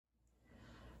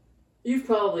You've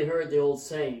probably heard the old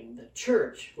saying that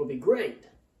church would be great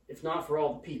if not for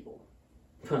all the people.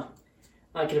 Well,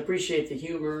 I can appreciate the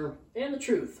humor and the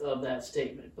truth of that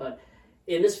statement, but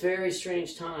in this very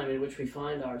strange time in which we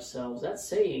find ourselves, that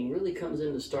saying really comes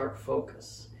into stark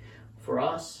focus. For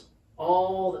us,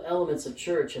 all the elements of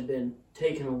church have been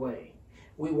taken away.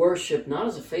 We worship not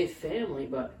as a faith family,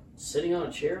 but sitting on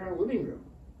a chair in our living room.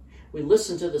 We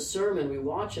listen to the sermon, we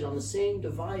watch it on the same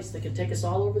device that can take us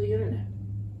all over the internet.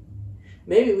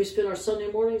 Maybe we spend our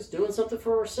Sunday mornings doing something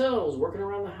for ourselves, working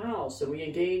around the house, and we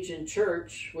engage in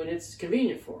church when it's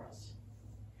convenient for us.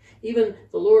 Even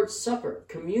the Lord's Supper,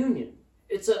 communion,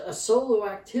 it's a solo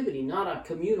activity, not a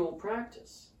communal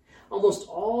practice. Almost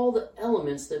all the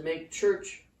elements that make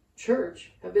church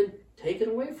have been taken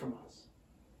away from us.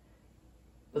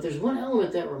 But there's one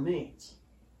element that remains: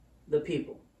 the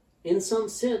people. In some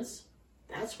sense,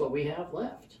 that's what we have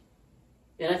left.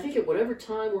 And I think at whatever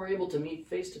time we're able to meet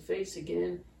face to face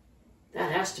again,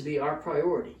 that has to be our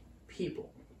priority: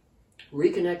 people.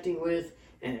 Reconnecting with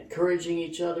and encouraging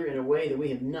each other in a way that we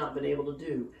have not been able to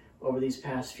do over these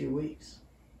past few weeks.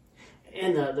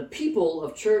 And the people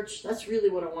of church, that's really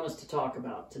what I want us to talk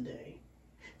about today.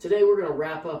 Today we're going to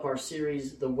wrap up our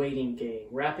series, The Waiting Game,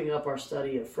 wrapping up our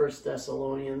study of 1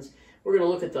 Thessalonians. We're going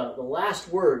to look at the last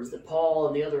words that Paul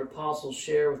and the other apostles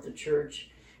share with the church.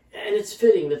 And it's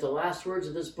fitting that the last words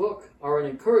of this book are an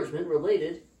encouragement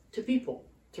related to people,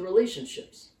 to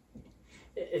relationships.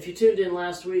 If you tuned in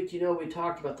last week, you know we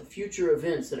talked about the future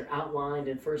events that are outlined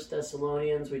in 1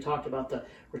 Thessalonians. We talked about the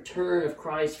return of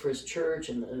Christ for his church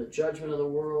and the judgment of the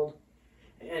world.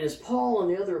 And as Paul and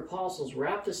the other apostles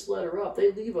wrap this letter up,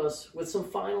 they leave us with some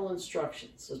final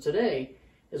instructions. So today,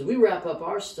 as we wrap up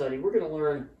our study, we're going to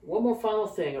learn one more final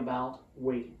thing about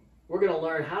waiting. We're going to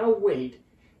learn how to wait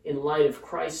in light of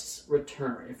Christ's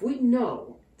return. If we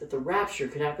know that the rapture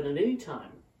could happen at any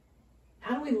time,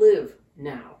 how do we live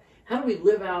now? How do we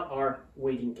live out our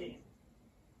waiting game?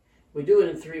 We do it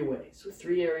in three ways, with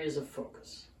three areas of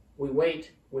focus. We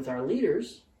wait with our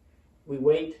leaders, we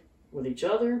wait with each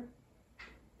other,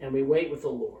 and we wait with the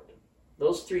Lord.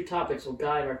 Those three topics will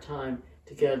guide our time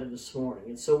together this morning.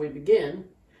 And so we begin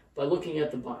by looking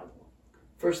at the Bible.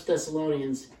 1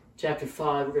 Thessalonians chapter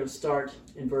 5, we're going to start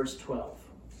in verse 12.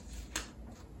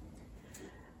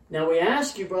 Now we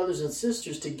ask you, brothers and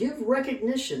sisters, to give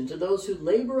recognition to those who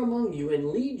labor among you and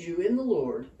lead you in the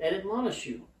Lord and admonish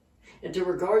you, and to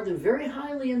regard them very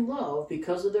highly in love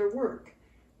because of their work.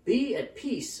 Be at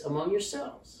peace among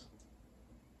yourselves.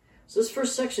 So this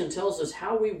first section tells us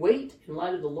how we wait in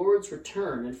light of the Lord's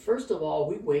return. And first of all,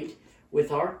 we wait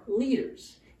with our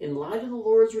leaders. In light of the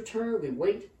Lord's return, we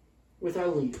wait with our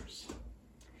leaders.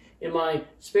 In my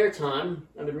spare time,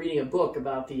 I've been reading a book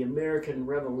about the American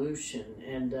Revolution,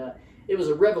 and it was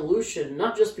a revolution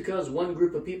not just because one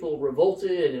group of people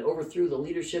revolted and overthrew the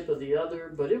leadership of the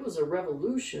other, but it was a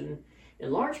revolution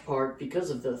in large part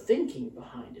because of the thinking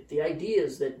behind it, the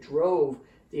ideas that drove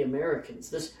the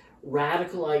Americans, this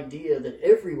radical idea that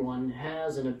everyone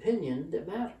has an opinion that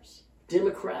matters,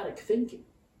 democratic thinking.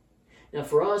 Now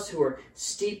for us who are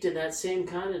steeped in that same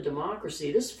kind of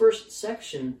democracy, this first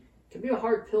section can be a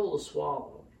hard pill to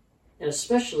swallow. And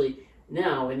especially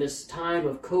now in this time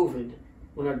of COVID,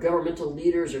 when our governmental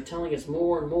leaders are telling us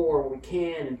more and more what we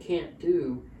can and can't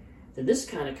do, then this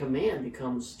kind of command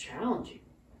becomes challenging.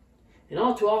 And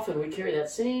all too often we carry that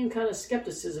same kind of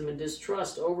skepticism and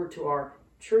distrust over to our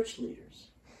church leaders.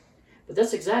 But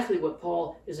that's exactly what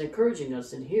Paul is encouraging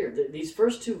us in here. These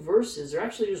first two verses are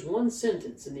actually just one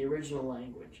sentence in the original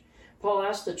language. Paul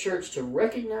asks the church to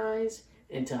recognize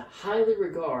and to highly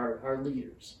regard our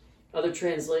leaders. Other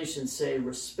translations say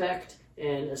respect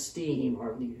and esteem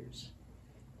our leaders.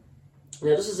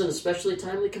 Now this is an especially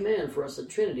timely command for us at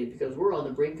Trinity because we're on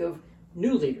the brink of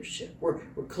new leadership. We're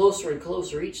closer and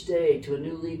closer each day to a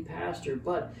new lead pastor,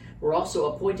 but we're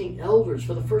also appointing elders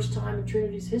for the first time in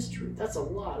Trinity's history. That's a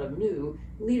lot of new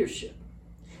leadership.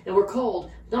 And we're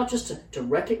called not just to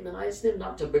recognize them,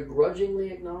 not to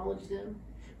begrudgingly acknowledge them,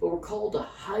 but we're called to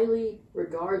highly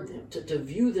regard them, to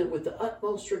view them with the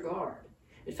utmost regard.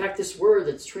 In fact, this word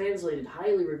that's translated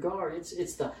highly regard,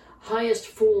 it's the highest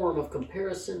form of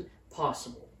comparison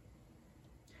possible.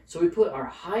 So we put our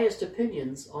highest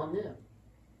opinions on them.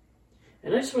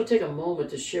 And I just want to take a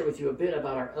moment to share with you a bit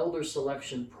about our elder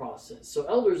selection process. So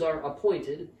elders are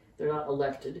appointed, they're not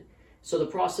elected, so the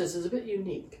process is a bit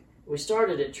unique. We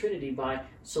started at Trinity by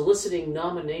soliciting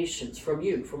nominations from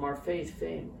you, from our faith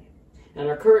family. And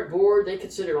our current board, they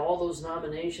considered all those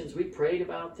nominations. We prayed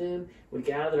about them. We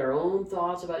gathered our own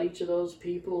thoughts about each of those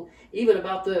people, even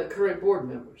about the current board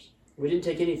members. We didn't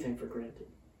take anything for granted.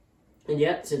 And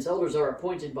yet, since elders are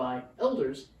appointed by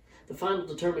elders, The final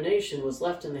determination was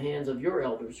left in the hands of your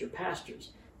elders, your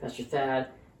pastors, Pastor Thad,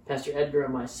 Pastor Edgar,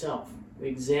 and myself. We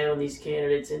examined these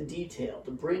candidates in detail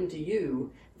to bring to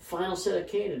you the final set of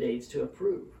candidates to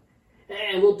approve.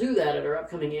 And we'll do that at our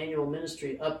upcoming annual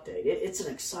ministry update. It's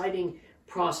an exciting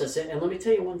process. And let me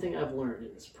tell you one thing I've learned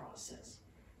in this process.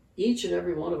 Each and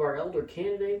every one of our elder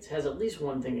candidates has at least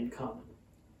one thing in common.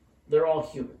 They're all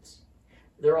humans.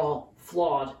 They're all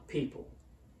flawed people.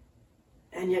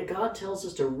 And yet God tells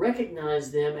us to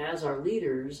recognize them as our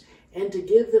leaders and to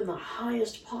give them the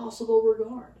highest possible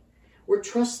regard. We're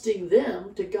trusting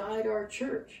them to guide our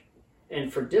church.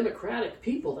 And for democratic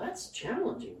people, that's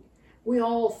challenging. We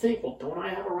all think, well, don't I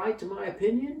have a right to my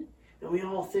opinion? And we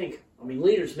all think,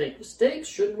 leaders make mistakes.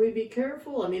 Shouldn't we be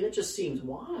careful? It just seems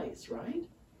wise, right?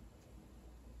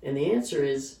 And the answer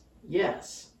is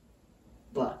yes.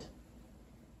 But,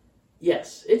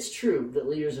 yes, it's true that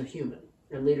leaders are human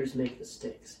and leaders make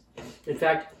mistakes. In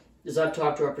fact, as I've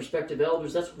talked to our prospective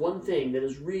elders, that's one thing that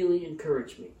has really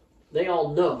encouraged me. They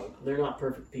all know they're not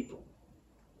perfect people.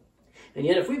 And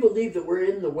yet if we believe that we're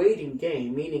in the waiting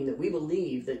game, meaning that we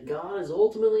believe that God is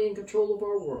ultimately in control of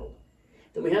our world,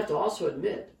 then we have to also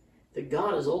admit that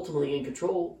God is ultimately in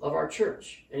control of our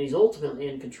church, and He's ultimately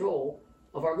in control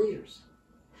of our leaders.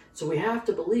 So we have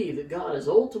to believe that God is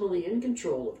ultimately in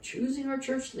control of choosing our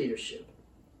church leadership.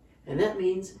 And that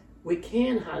means we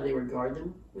can highly regard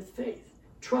them with faith,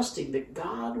 trusting that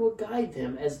God will guide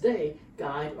them as they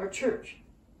guide our church.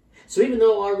 So even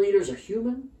though our leaders are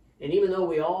human, and even though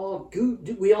we all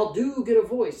do get a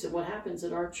voice in what happens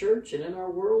in our church and in our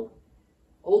world,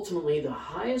 ultimately the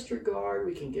highest regard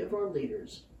we can give our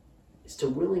leaders is to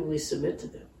willingly submit to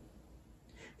them.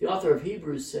 The author of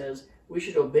Hebrews says we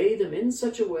should obey them in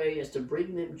such a way as to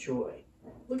bring them joy.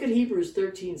 Look at Hebrews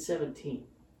 13:17.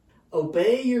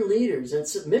 Obey your leaders and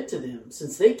submit to them,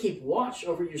 since they keep watch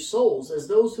over your souls as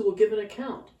those who will give an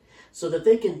account, so that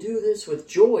they can do this with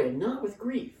joy and not with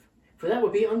grief, for that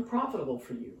would be unprofitable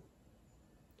for you.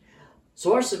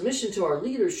 So our submission to our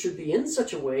leaders should be in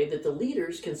such a way that the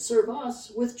leaders can serve us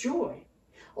with joy.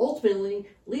 Ultimately,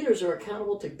 leaders are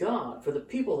accountable to God for the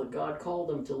people that God called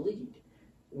them to lead.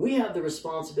 We have the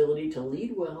responsibility to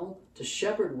lead well, to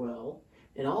shepherd well,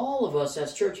 and all of us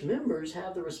as church members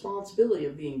have the responsibility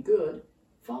of being good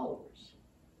followers.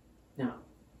 Now,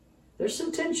 there's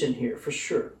some tension here for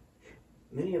sure.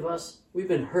 Many of us, we've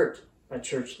been hurt by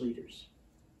church leaders.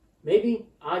 Maybe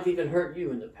I've even hurt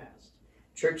you in the past.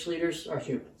 Church leaders are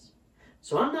humans.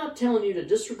 So I'm not telling you to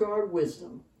disregard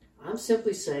wisdom. I'm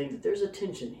simply saying that there's a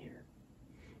tension here.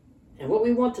 And what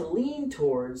we want to lean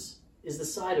towards is the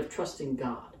side of trusting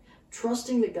God.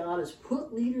 Trusting that God has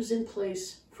put leaders in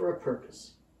place for a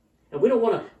purpose. And we don't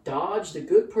want to dodge the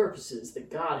good purposes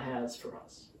that God has for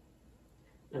us.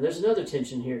 Now there's another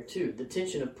tension here too. The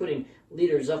tension of putting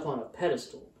leaders up on a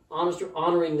pedestal.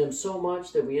 Honoring them so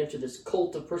much that we enter this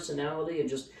cult of personality and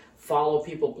just follow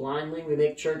people blindly. We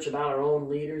make church about our own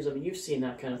leaders. You've seen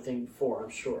that kind of thing before, I'm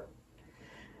sure.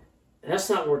 And that's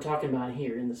not what we're talking about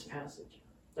here in this passage.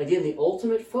 Again, the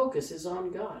ultimate focus is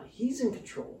on God. He's in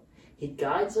control. He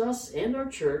guides us and our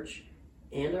church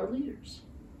and our leaders.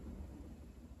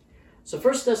 So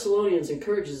 1 Thessalonians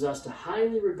encourages us to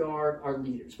highly regard our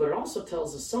leaders, but it also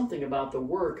tells us something about the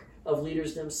work of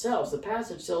leaders themselves. The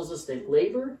passage tells us they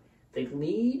labor, they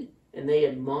lead, and they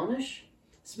admonish.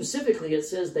 Specifically, it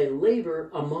says they labor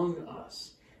among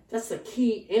us. That's the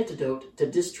key antidote to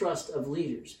distrust of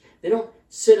leaders. They don't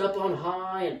sit up on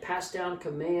high and pass down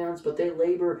commands, but they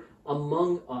labor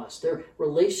among us. They're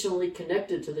relationally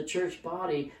connected to the church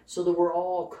body so that we're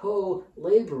all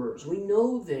co-laborers. We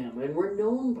know them and we're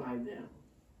known by them.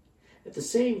 At the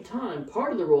same time,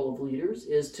 part of the role of leaders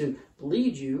is to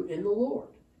lead you in the Lord.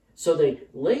 So they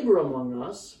labor among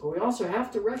us, but we also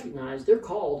have to recognize they're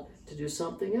called to do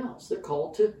something else. They're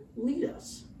called to lead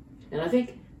us. And I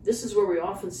think this is where we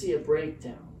often see a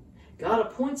breakdown. God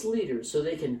appoints leaders so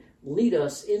they can lead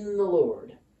us in the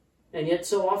Lord. And yet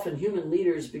so often human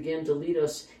leaders begin to lead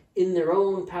us in their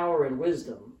own power and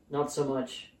wisdom, not so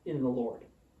much in the Lord.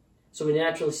 So we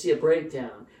naturally see a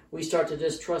breakdown. We start to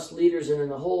distrust leaders, and then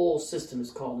the whole system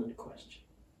is called into question.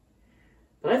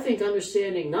 But I think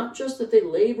understanding not just that they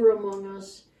labor among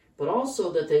us, but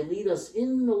also that they lead us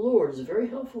in the Lord is a very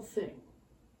helpful thing.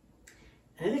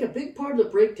 And I think a big part of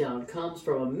the breakdown comes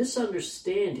from a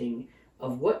misunderstanding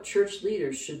of what church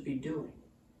leaders should be doing.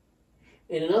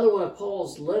 In another one of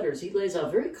Paul's letters, he lays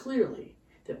out very clearly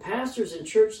that pastors and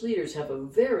church leaders have a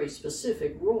very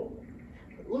specific role.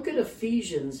 Look at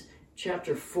Ephesians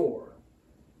chapter 4.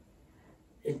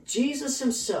 And Jesus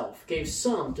himself gave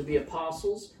some to be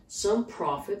apostles, some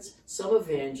prophets, some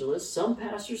evangelists, some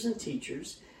pastors and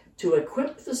teachers, to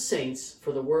equip the saints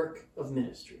for the work of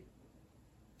ministry.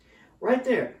 Right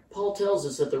there, Paul tells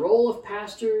us that the role of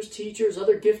pastors, teachers,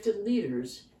 other gifted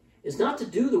leaders is not to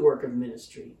do the work of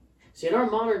ministry. See, in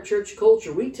our modern church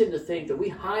culture, we tend to think that we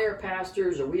hire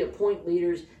pastors or we appoint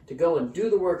leaders to go and do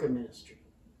the work of ministry.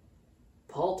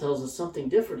 Paul tells us something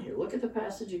different here. Look at the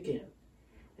passage again.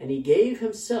 And he gave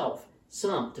himself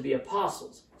some to be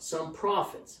apostles, some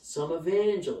prophets, some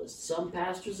evangelists, some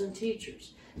pastors and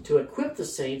teachers, to equip the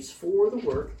saints for the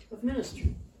work of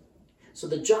ministry. So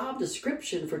the job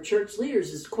description for church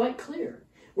leaders is quite clear.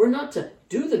 We're not to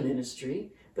do the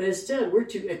ministry, but instead we're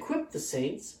to equip the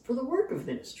saints for the work of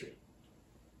ministry.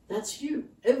 That's you.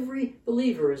 Every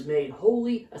believer is made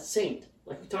holy, a saint,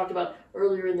 like we talked about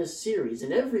earlier in this series,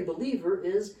 and every believer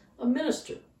is a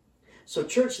minister. So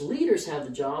church leaders have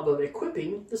the job of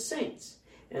equipping the saints,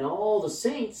 and all the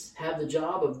saints have the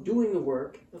job of doing the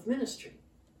work of ministry.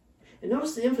 And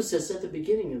notice the emphasis at the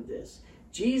beginning of this.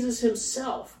 Jesus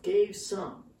himself gave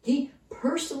some. He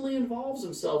personally involves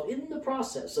himself in the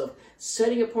process of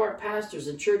setting apart pastors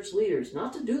and church leaders,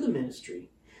 not to do the ministry,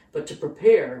 but to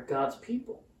prepare God's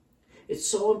people. It's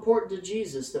so important to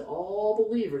Jesus that all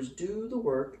believers do the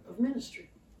work of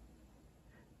ministry.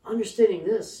 Understanding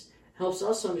this helps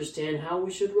us understand how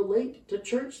we should relate to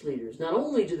church leaders. Not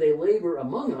only do they labor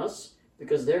among us,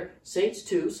 because they're saints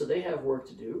too, so they have work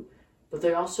to do, but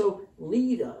they also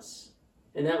lead us.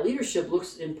 And that leadership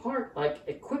looks in part like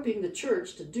equipping the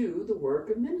church to do the work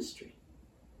of ministry.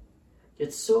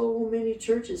 Yet so many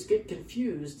churches get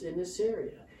confused in this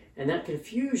area. And that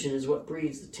confusion is what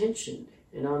breeds the tension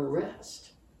and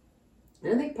unrest.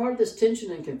 And I think part of this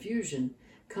tension and confusion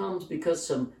comes because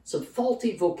some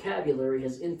faulty vocabulary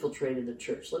has infiltrated the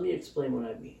church. Let me explain what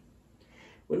I mean.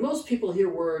 When most people hear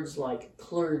words like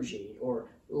clergy or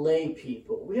lay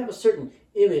people, we have a certain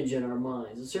image in our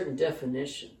minds, a certain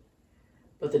definition.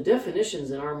 But the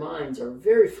definitions in our minds are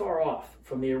very far off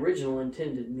from the original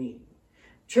intended meaning.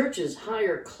 Churches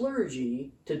hire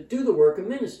clergy to do the work of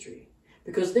ministry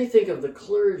because they think of the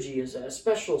clergy as a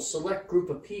special select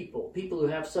group of people who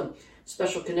have some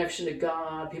special connection to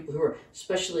God, people who are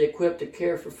specially equipped to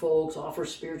care for folks, offer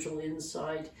spiritual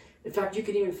insight. In fact, you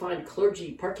can even find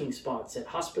clergy parking spots at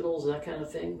hospitals and that kind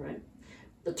of thing, right?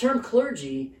 The term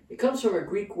clergy, it comes from a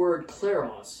Greek word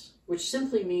kleros, which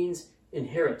simply means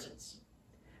inheritance.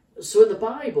 So in the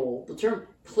Bible, the term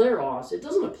kleros, it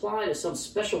doesn't apply to some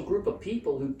special group of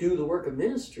people who do the work of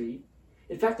ministry.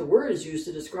 In fact, the word is used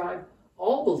to describe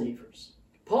all believers.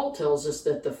 Paul tells us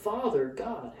that the Father,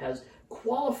 God, has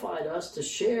qualified us to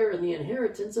share in the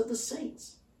inheritance of the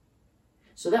saints.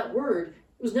 So that word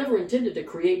was never intended to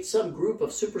create some group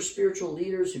of super spiritual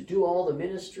leaders who do all the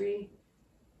ministry.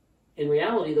 In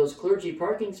reality, those clergy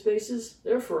parking spaces,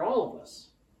 they're for all of us.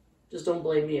 Just don't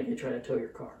blame me if they try to tow your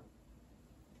car.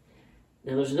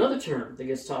 Now, there's another term that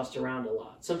gets tossed around a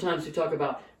lot. Sometimes we talk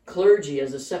about clergy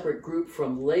as a separate group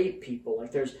from lay people.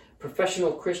 Like there's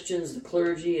professional Christians, the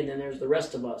clergy, and then there's the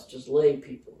rest of us, just lay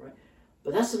people, right?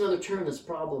 But that's another term that's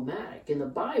problematic. In the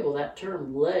Bible, that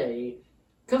term lay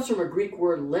comes from a Greek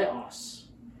word laos.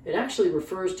 It actually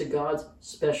refers to God's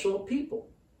special people.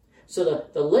 So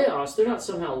the laos, they're not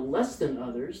somehow less than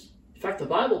others. In fact, the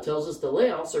Bible tells us the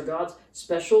laos are God's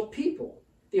special people.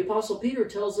 The Apostle Peter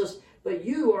tells us, but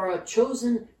you are a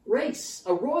chosen race,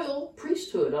 a royal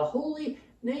priesthood, a holy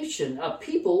nation, a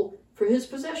people for his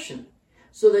possession,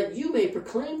 so that you may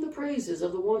proclaim the praises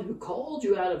of the one who called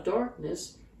you out of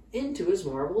darkness into his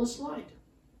marvelous light.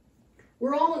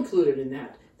 We're all included in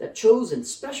that chosen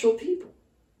special people.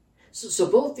 So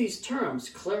both these terms,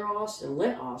 kleros and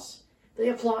laos, they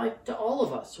apply to all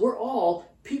of us. We're all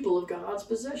people of God's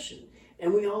possession,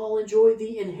 and we all enjoy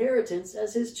the inheritance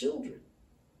as his children.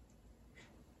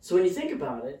 So when you think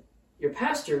about it, your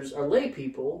pastors are lay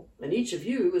people, and each of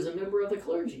you is a member of the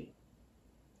clergy.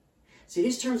 See,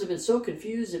 these terms have been so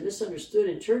confused and misunderstood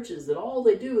in churches that all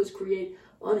they do is create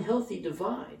unhealthy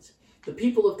divides. The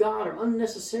people of God are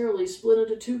unnecessarily split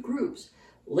into two groups.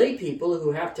 Lay people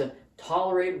who have to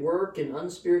tolerate work in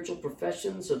unspiritual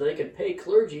professions so they can pay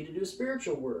clergy to do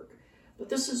spiritual work. But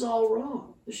this is all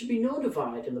wrong. There should be no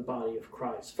divide in the body of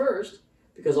Christ. First,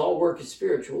 because all work is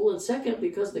spiritual, and second,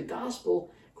 because the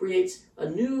gospel creates a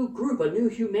new group, a new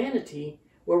humanity,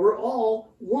 where we're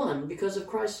all one because of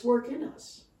Christ's work in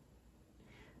us.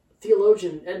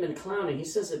 Theologian Edmund Clowney, he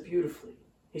says it beautifully.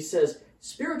 He says,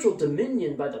 spiritual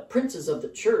dominion by the princes of the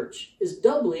church is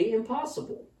doubly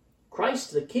impossible.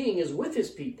 Christ the King is with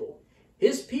his people.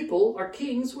 His people are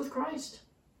kings with Christ.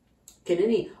 Can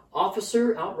any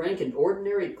officer outrank an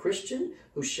ordinary Christian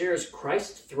who shares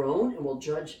Christ's throne and will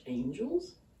judge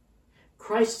angels?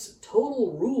 Christ's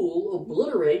total rule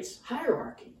obliterates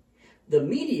hierarchy. The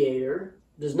mediator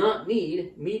does not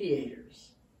need mediators.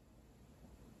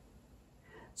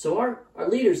 So our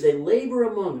leaders, they labor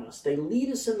among us. They lead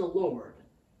us in the Lord.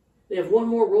 They have one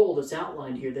more role that's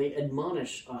outlined here. They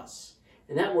admonish us.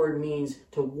 And that word means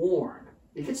to warn.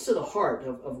 It gets to the heart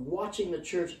of watching the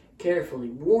church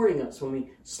carefully, warning us when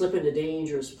we slip into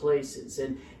dangerous places.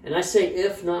 And I say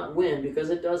if, not when, because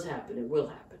it does happen. It will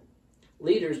happen.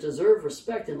 Leaders deserve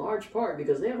respect in large part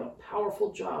because they have a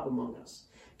powerful job among us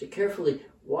to carefully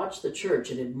watch the church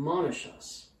and admonish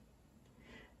us.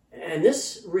 And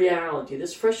this reality,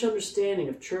 this fresh understanding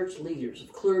of church leaders,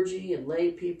 of clergy and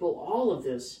lay people, all of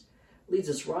this leads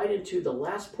us right into the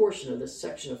last portion of this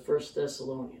section of 1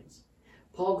 Thessalonians.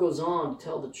 Paul goes on to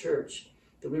tell the church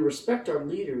that we respect our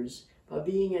leaders by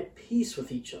being at peace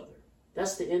with each other.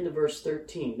 That's the end of verse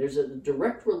 13. There's a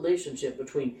direct relationship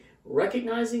between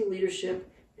recognizing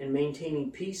leadership and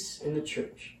maintaining peace in the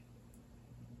church.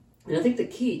 And I think the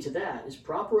key to that is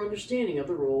proper understanding of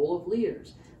the role of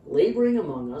leaders, laboring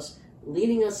among us,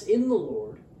 leading us in the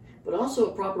Lord, but also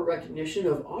a proper recognition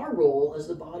of our role as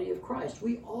the body of Christ.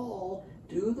 We all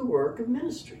do the work of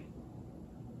ministry.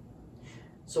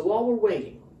 So while we're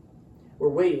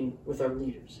waiting with our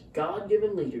leaders,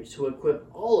 God-given leaders who equip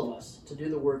all of us to do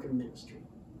the work of ministry.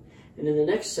 And in the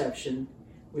next section,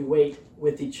 we wait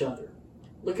with each other.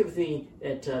 Look with me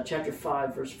at chapter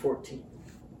 5, verse 14.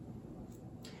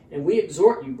 And we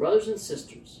exhort you, brothers and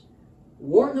sisters,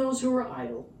 warn those who are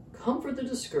idle, comfort the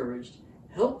discouraged,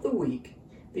 help the weak,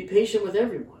 be patient with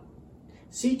everyone.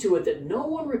 See to it that no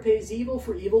one repays evil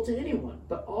for evil to anyone,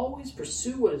 but always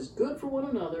pursue what is good for one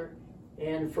another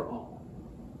and for all.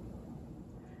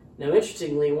 Now,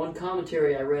 interestingly, one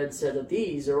commentary I read said that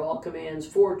these are all commands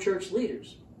for church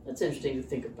leaders. That's interesting to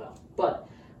think about. But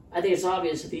I think it's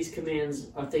obvious that these commands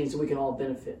are things that we can all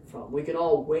benefit from. We can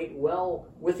all wait well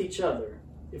with each other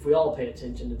if we all pay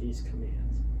attention to these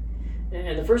commands.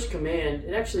 And the first command,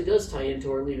 it actually does tie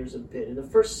into our leaders a bit. In the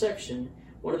first section,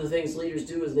 one of the things leaders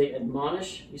do is they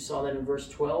admonish. You saw that in verse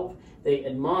 12. They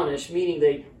admonish, meaning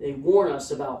they warn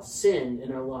us about sin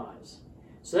in our lives.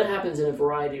 So that happens in a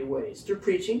variety of ways. Through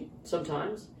preaching,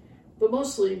 sometimes, but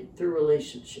mostly through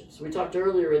relationships. We talked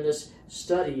earlier in this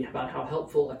study about how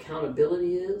helpful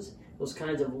accountability is, those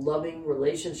kinds of loving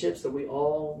relationships that we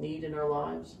all need in our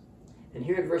lives. And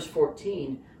here in verse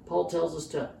 14, Paul tells us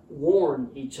to warn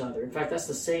each other. In fact, that's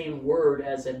the same word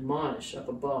as admonish up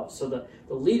above. So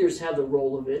the leaders have the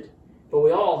role of it, but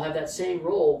we all have that same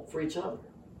role for each other.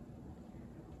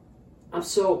 I'm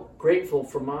so grateful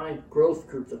for my growth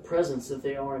group, the presence that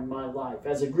they are in my life.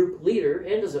 As a group leader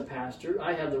and as a pastor,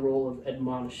 I have the role of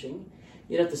admonishing.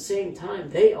 Yet at the same time,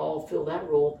 they all fill that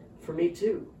role for me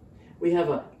too. We have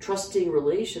a trusting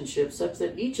relationship such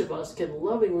that each of us can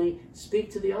lovingly speak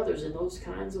to the others in those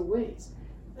kinds of ways.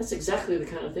 That's exactly the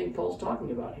kind of thing Paul's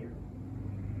talking about here.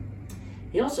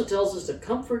 He also tells us to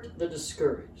comfort the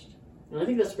discouraged. And I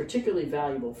think that's particularly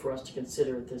valuable for us to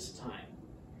consider at this time.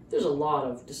 There's a lot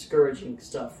of discouraging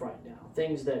stuff right now.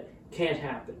 Things that can't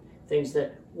happen. Things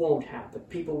that won't happen.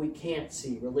 People we can't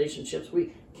see. Relationships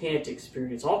we can't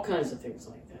experience. All kinds of things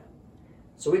like that.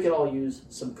 So we could all use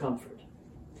some comfort.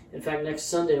 In fact, next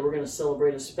Sunday we're going to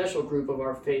celebrate a special group of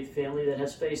our faith family that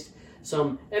has faced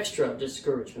some extra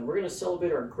discouragement. We're going to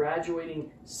celebrate our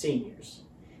graduating seniors.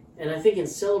 And I think in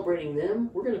celebrating them,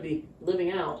 we're going to be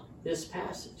living out this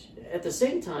passage. At the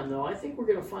same time, though, I think we're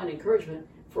going to find encouragement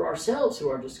for ourselves who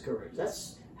are discouraged.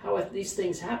 That's how these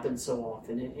things happen so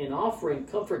often. In offering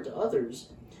comfort to others,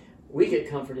 we get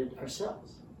comforted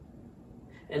ourselves.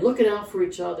 And looking out for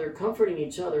each other, comforting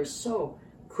each other is so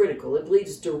critical. It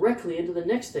leads directly into the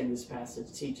next thing this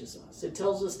passage teaches us. It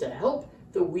tells us to help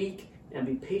the weak and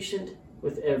be patient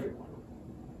with everyone.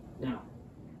 Now,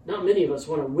 not many of us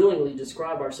want to willingly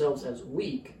describe ourselves as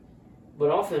weak, but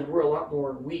often we're a lot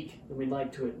more weak than we'd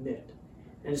like to admit.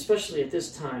 And especially at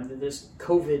this time, this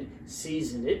COVID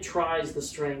season, it tries the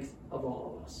strength of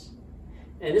all of us.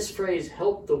 And this phrase,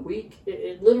 help the weak,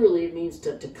 it literally means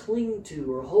to cling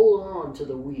to or hold on to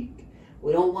the weak.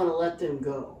 We don't want to let them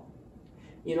go.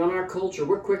 You know, in our culture,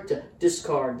 we're quick to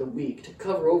discard the weak, to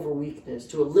cover over weakness,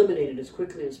 to eliminate it as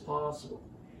quickly as possible.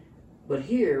 But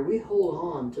here, we hold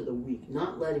on to the weak,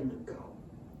 not letting them go.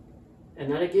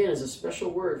 And that, again, is a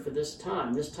special word for this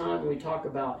time. This time when we talk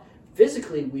about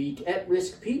physically weak,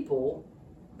 at-risk people,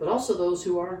 but also those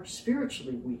who are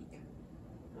spiritually weak.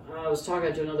 I was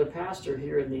talking to another pastor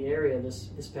here in the area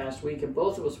this past week, and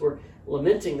both of us were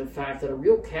lamenting the fact that a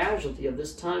real casualty of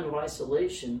this time of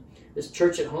isolation, this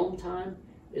church at home time,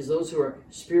 is those who are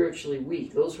spiritually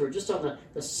weak, those who are just on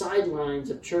the sidelines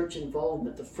of church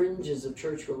involvement, the fringes of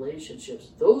church relationships.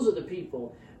 Those are the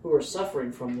people who are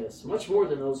suffering from this, much more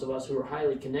than those of us who are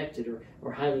highly connected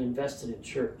or highly invested in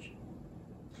church.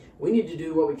 We need to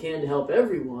do what we can to help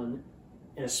everyone,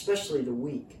 and especially the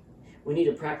weak. We need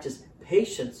to practice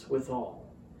patience with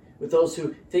all. With those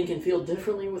who think and feel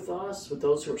differently with us, with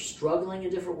those who are struggling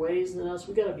in different ways than us.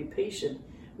 We've got to be patient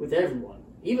with everyone,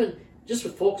 even just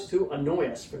with folks who annoy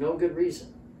us for no good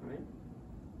reason.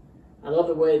 I love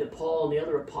the way that Paul and the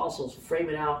other apostles frame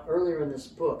it out earlier in this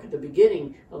book. At the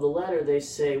beginning of the letter, they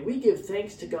say, "We give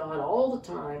thanks to God all the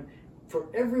time for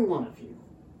every one of you."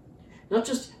 Not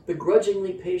just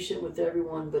begrudgingly patient with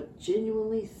everyone, but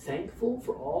genuinely thankful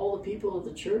for all the people of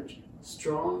the church,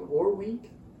 strong or weak.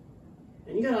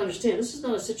 And you got to understand, this is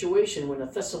not a situation when a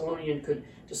Thessalonian could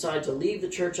decide to leave the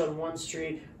church on one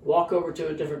street, walk over to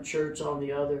a different church on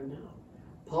the other. No.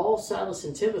 Paul, Silas,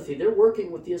 and Timothy, they're working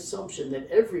with the assumption that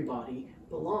everybody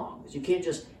belongs. You can't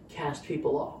just cast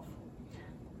people off.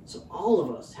 So all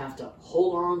of us have to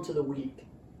hold on to the weak.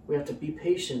 We have to be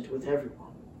patient with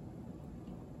everyone.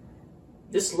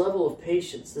 This level of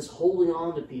patience, this holding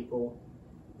on to people,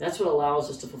 that's what allows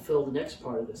us to fulfill the next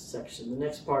part of this section. The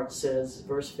next part says,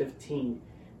 verse 15,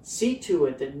 "See to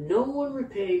it that no one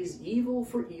repays evil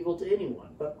for evil to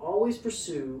anyone, but always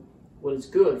pursue what is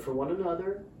good for one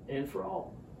another and for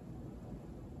all."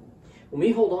 When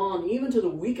we hold on even to the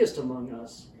weakest among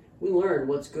us, we learn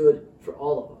what's good for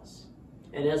all of us.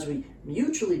 And as we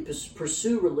mutually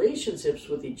pursue relationships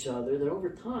with each other, then over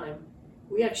time,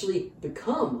 we actually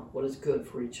become what is good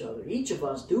for each other. Each of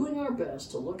us doing our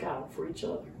best to look out for each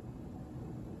other.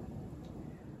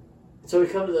 So we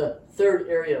come to the third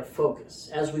area of focus.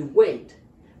 As we wait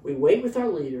with our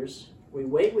leaders, we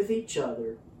wait with each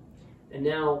other, and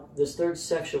now this third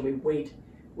section, we wait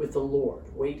with the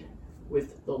Lord. Wait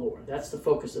with the Lord. That's the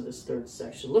focus of this third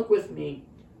section. Look with me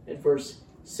at verse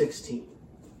 16.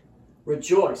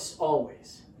 "Rejoice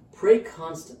always. Pray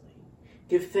constantly.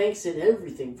 Give thanks in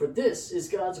everything, for this is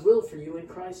God's will for you in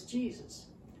Christ Jesus.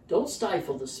 Don't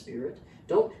stifle the Spirit.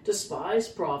 Don't despise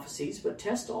prophecies, but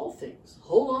test all things.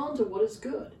 Hold on to what is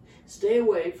good. Stay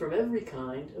away from every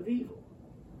kind of evil."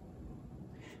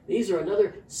 These are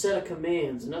another set of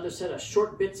commands, another set of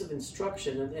short bits of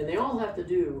instruction, and they all have to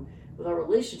do with our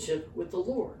relationship with the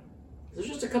Lord. There's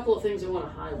just a couple of things I want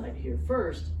to highlight here.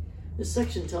 First, this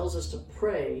section tells us to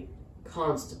pray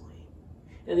constantly.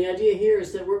 And the idea here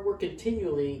is that we're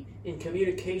continually in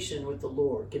communication with the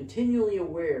Lord, continually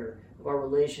aware of our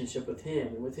relationship with Him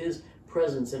and with His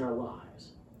presence in our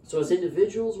lives. So as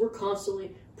individuals, we're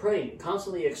constantly praying,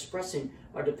 constantly expressing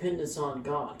our dependence on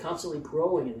God, constantly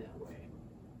growing in that way.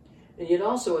 And yet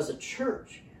also as a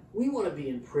church, we want to be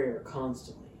in prayer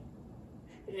constantly.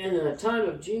 In the time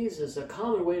of Jesus, a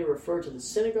common way to refer to the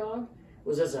synagogue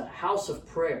was as a house of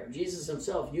prayer. Jesus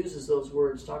himself uses those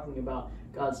words talking about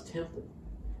God's temple.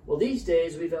 Well, these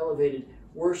days we've elevated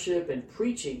worship and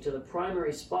preaching to the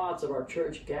primary spots of our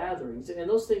church gatherings, and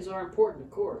those things are important,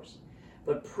 of course.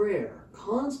 But prayer,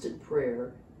 constant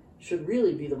prayer, should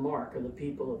really be the mark of the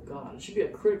people of God. It should be a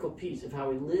critical piece of how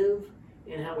we live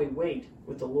and how we wait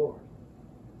with the Lord.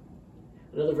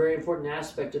 Another very important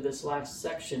aspect of this last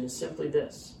section is simply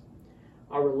this.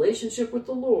 Our relationship with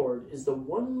the Lord is the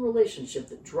one relationship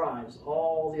that drives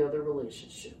all the other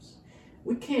relationships.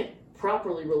 We can't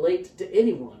properly relate to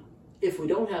anyone if we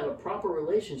don't have a proper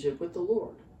relationship with the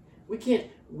Lord. We can't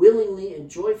willingly and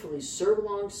joyfully serve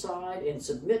alongside and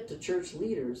submit to church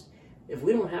leaders if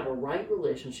we don't have a right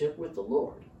relationship with the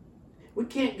Lord. We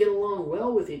can't get along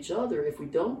well with each other if we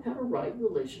don't have a right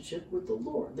relationship with the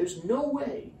Lord. There's no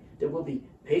way that we'll be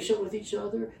patient with each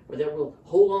other or that we'll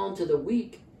hold on to the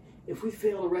weak if we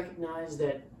fail to recognize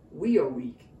that we are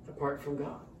weak apart from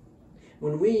God.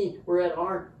 When we were at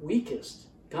our weakest,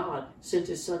 God sent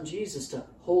His Son Jesus to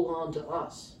hold on to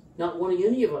us, not wanting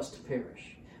any of us to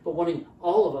perish, but wanting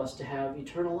all of us to have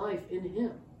eternal life in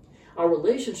Him. Our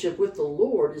relationship with the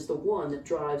Lord is the one that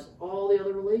drives all the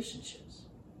other relationships.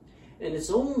 And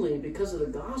it's only because of the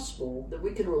gospel that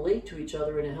we can relate to each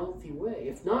other in a healthy way.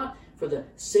 If not for the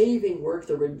saving work,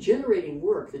 the regenerating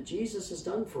work that Jesus has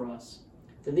done for us,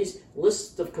 then these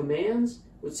lists of commands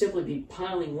would simply be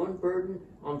piling one burden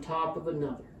on top of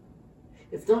another.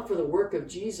 If not for the work of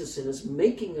Jesus in us,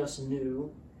 making us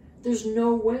new, there's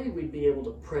no way we'd be able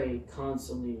to pray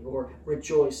constantly or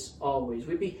rejoice always.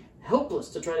 We'd be helpless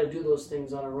to try to do those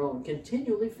things on our own,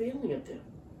 continually failing at them.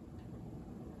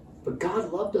 But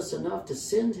God loved us enough to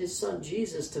send His Son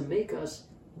Jesus to make us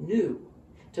new,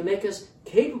 to make us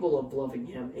capable of loving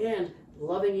Him and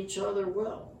loving each other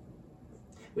well.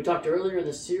 We talked earlier in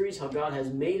the series how God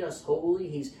has made us holy.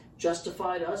 He's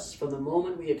justified us from the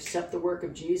moment we accept the work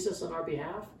of Jesus on our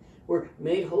behalf. We're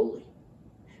made holy.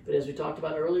 But as we talked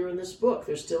about earlier in this book,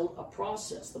 there's still a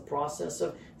process, the process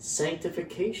of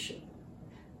sanctification.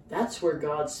 That's where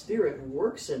God's Spirit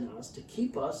works in us to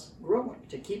keep us growing,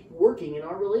 to keep working in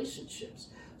our relationships,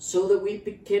 so that we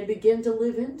can begin to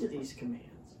live into these commands.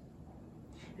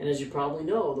 And as you probably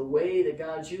know, the way that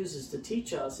God uses to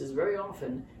teach us is very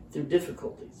often through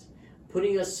difficulties,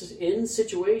 putting us in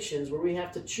situations where we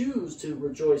have to choose to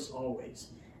rejoice always,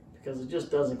 because it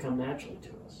just doesn't come naturally to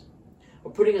us.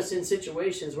 Or putting us in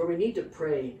situations where we need to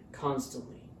pray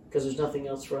constantly, because there's nothing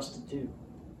else for us to do.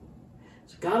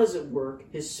 So God is at work,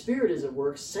 His Spirit is at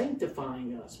work,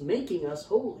 sanctifying us, making us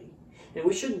holy. And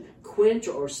we shouldn't quench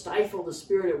or stifle the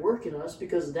Spirit at work in us,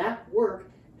 because that work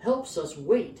helps us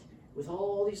wait with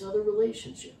all these other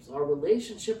relationships. Our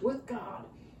relationship with God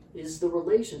is the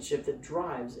relationship that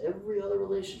drives every other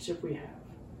relationship we have.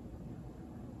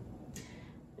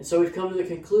 And so we've come to the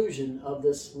conclusion of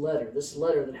this letter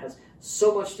that has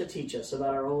so much to teach us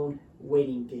about our own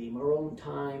waiting game, our own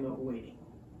time of waiting.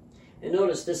 And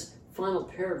notice this final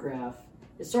paragraph,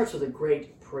 it starts with a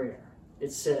great prayer.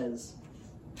 It says,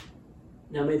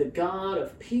 "Now may the God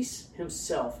of peace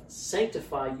Himself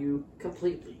sanctify you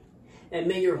completely, and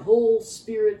may your whole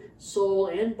spirit, soul,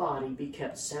 and body be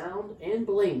kept sound and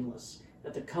blameless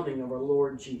at the coming of our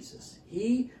Lord Jesus.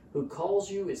 He who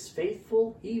calls you is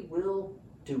faithful. He will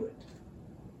do it."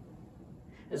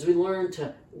 As we learn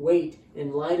to wait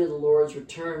in light of the Lord's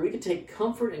return, we can take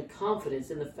comfort and confidence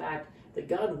in the fact that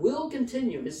God will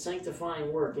continue His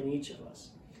sanctifying work in each of us.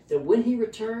 That when He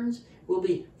returns, we'll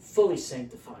be fully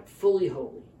sanctified, fully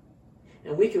holy.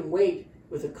 And we can wait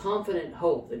with a confident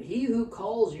hope that He who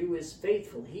calls you is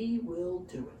faithful. He will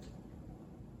do it.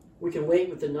 We can wait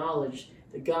with the knowledge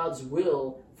that God's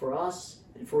will for us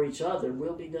and for each other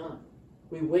will be done.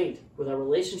 We wait with our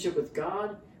relationship with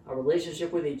God, our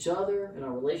relationship with each other, and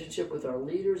our relationship with our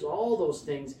leaders. All those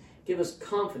things give us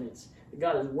confidence that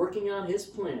God is working on His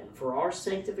plan for our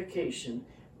sanctification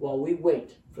while we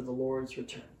wait for the Lord's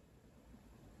return.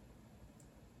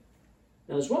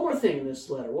 Now there's one more thing in this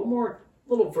letter, one more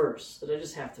little verse that I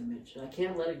just have to mention. I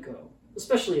can't let it go,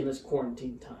 especially in this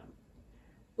quarantine time.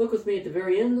 Look with me at the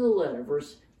very end of the letter,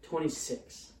 verse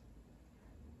 26.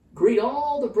 "Greet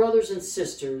all the brothers and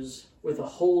sisters with a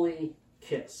holy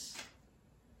kiss."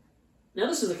 Now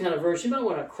this is the kind of verse you might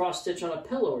want to cross-stitch on a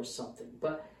pillow or something,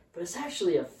 but it's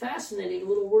actually a fascinating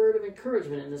little word of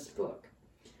encouragement in this book.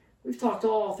 We've talked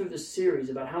all through this series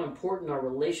about how important our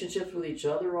relationships with each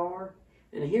other are,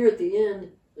 and here at the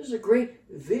end, there's a great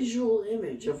visual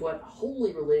image of what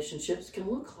holy relationships can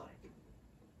look like.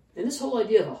 And this whole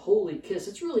idea of a holy kiss,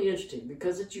 it's really interesting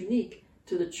because it's unique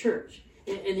to the church.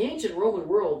 In the ancient Roman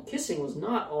world, kissing was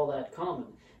not all that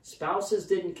common. Spouses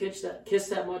didn't kiss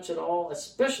that much at all,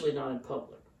 especially not in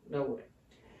public. No way.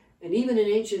 And even in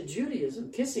ancient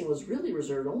Judaism, kissing was really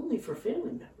reserved only for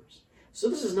family members. So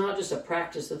this is not just a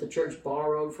practice that the church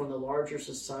borrowed from the larger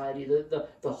society.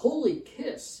 The holy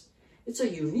kiss, it's a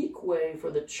unique way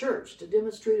for the church to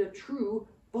demonstrate a true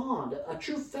bond, a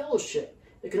true fellowship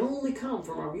that can only come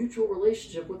from our mutual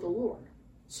relationship with the Lord.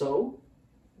 So,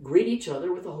 greet each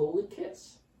other with a holy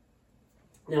kiss.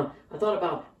 Now, I thought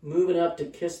about moving up to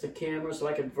kiss the camera so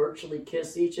I could virtually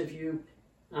kiss each of you.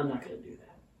 I'm not going to do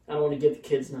that. I don't want to give the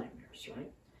kids nightmares,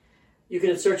 right? You can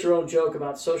insert your own joke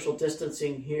about social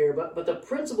distancing here, but the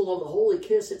principle of the holy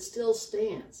kiss, it still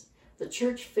stands. The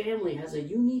church family has a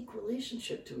unique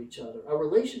relationship to each other, a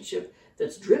relationship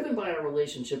that's driven by our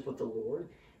relationship with the Lord.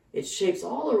 It shapes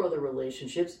all our other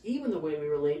relationships, even the way we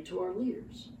relate to our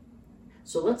leaders.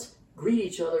 So let's greet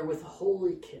each other with a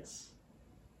holy kiss.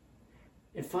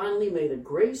 And finally, may the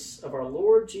grace of our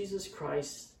Lord Jesus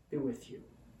Christ be with you.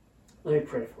 Let me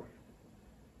pray for you.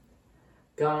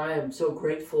 God, I am so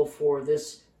grateful for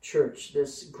this church,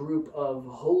 this group of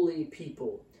holy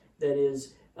people that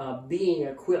is being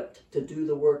equipped to do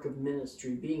the work of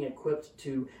ministry, being equipped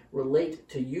to relate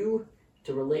to you,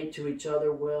 to relate to each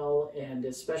other well, and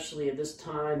especially at this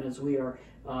time as we are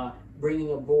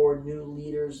bringing aboard new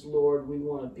leaders, Lord, we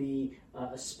want to be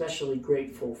especially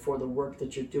grateful for the work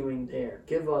that you're doing there.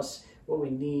 Give us what we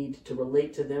need to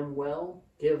relate to them well.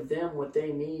 Give them what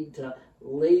they need to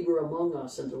labor among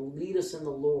us and to lead us in the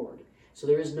Lord. So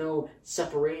there is no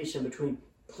separation between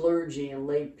clergy and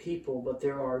lay people, but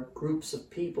there are groups of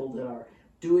people that are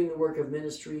doing the work of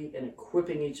ministry and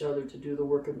equipping each other to do the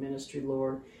work of ministry,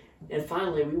 Lord. And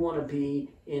finally, we want to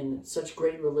be in such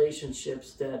great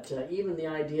relationships that even the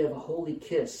idea of a holy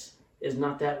kiss is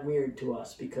not that weird to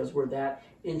us because we're that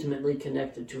intimately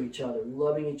connected to each other,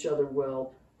 loving each other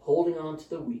well, holding on to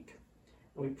the weak.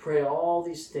 And we pray all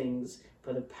these things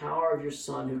by the power of your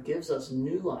Son who gives us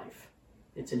new life.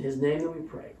 It's in His name that we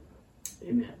pray.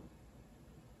 Amen.